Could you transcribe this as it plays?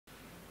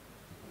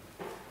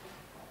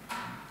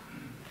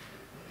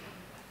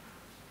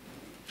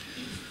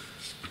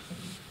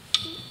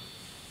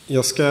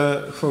Jag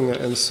ska sjunga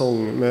en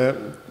sång med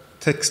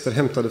texter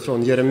hämtade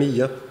från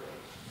Jeremia.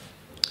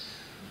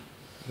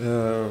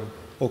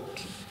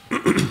 Och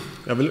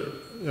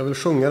jag vill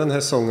sjunga den här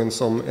sången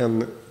som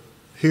en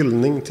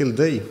hyllning till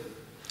dig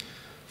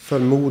för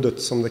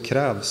modet som det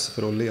krävs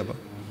för att leva.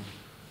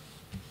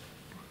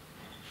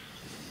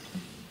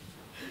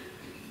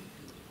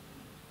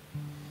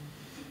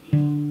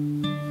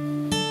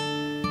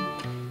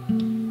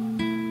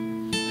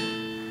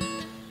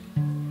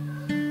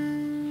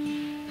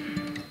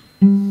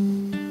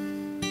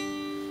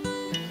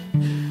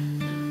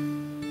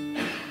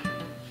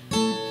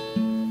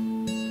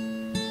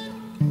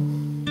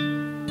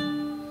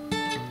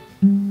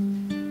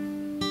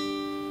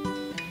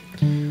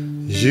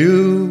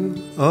 You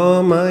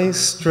are my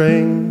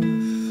strength,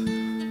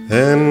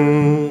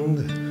 and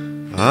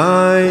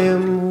I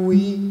am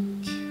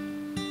weak.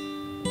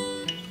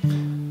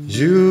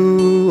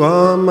 You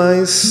are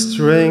my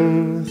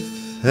strength,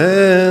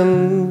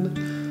 and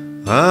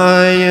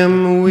I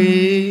am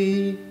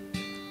weak.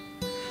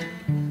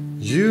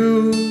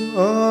 You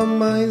are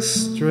my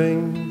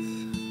strength,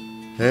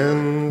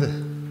 and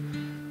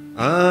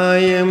I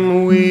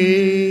am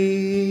weak.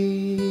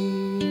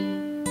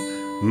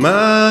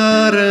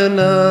 Maranatha,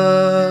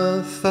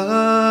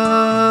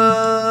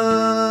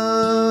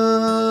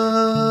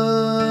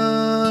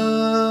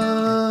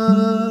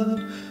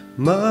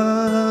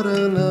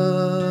 Maranatha,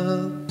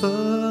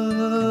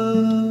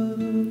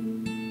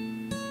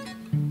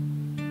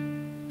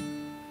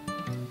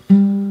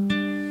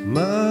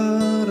 Maranatha.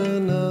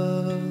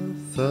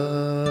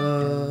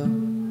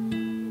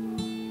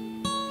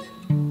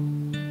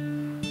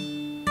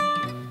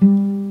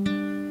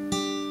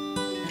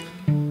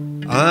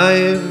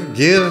 I've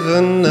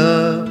given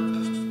up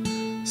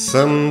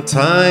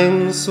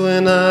sometimes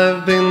when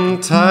I've been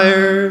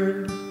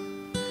tired.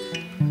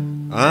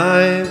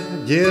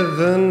 I've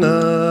given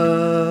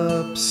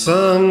up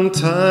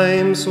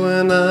sometimes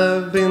when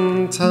I've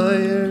been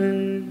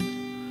tired.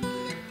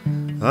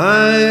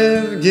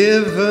 I've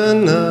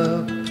given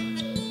up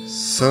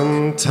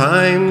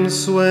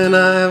sometimes when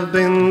I've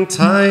been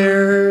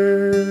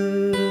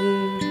tired.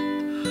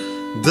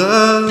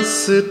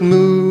 Does it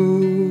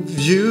move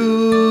you?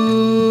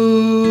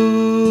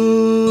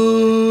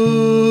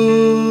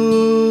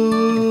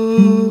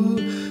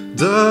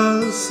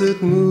 Does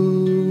it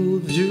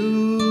move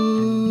you?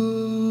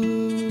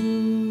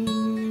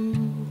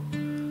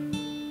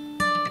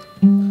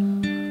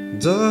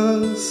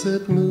 Does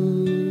it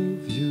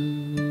move you?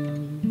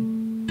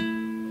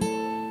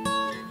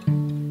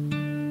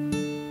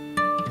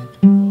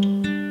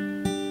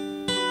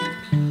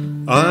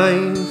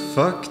 I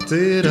fucked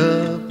it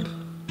up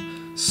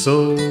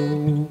so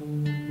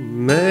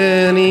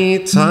many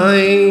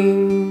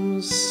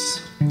times.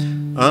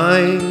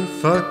 I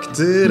fucked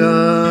it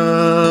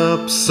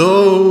up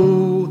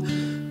so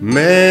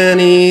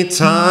many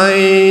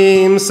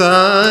times.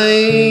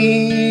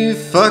 I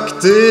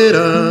fucked it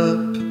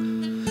up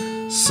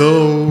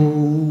so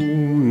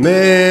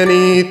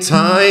many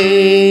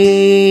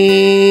times.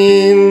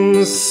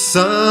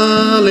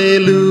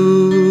 Hallelujah.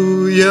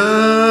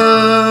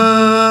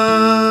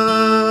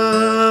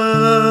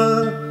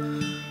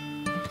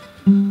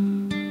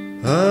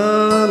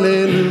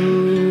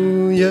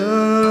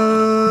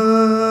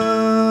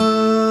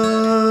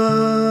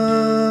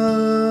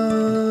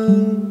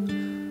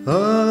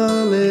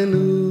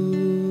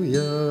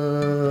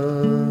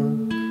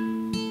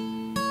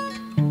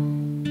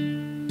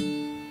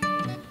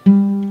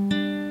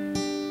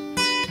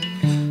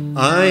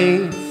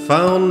 I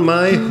found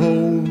my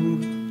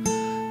home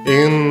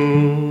in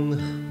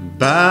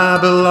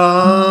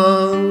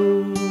Babylon.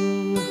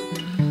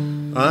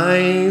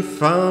 I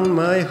found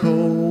my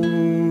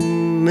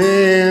home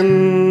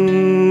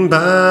in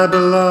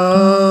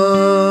Babylon.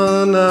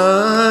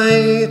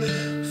 I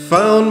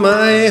found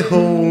my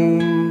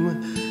home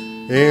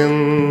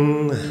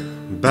in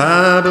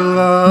Babylon,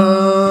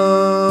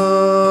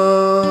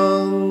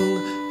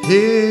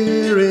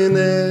 here in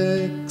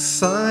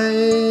exile.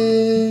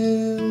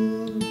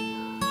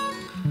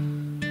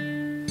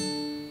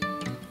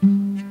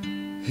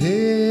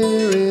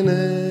 Here in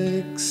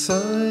exile,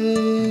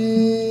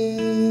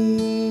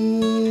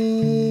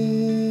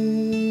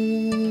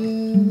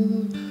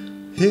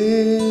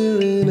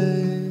 here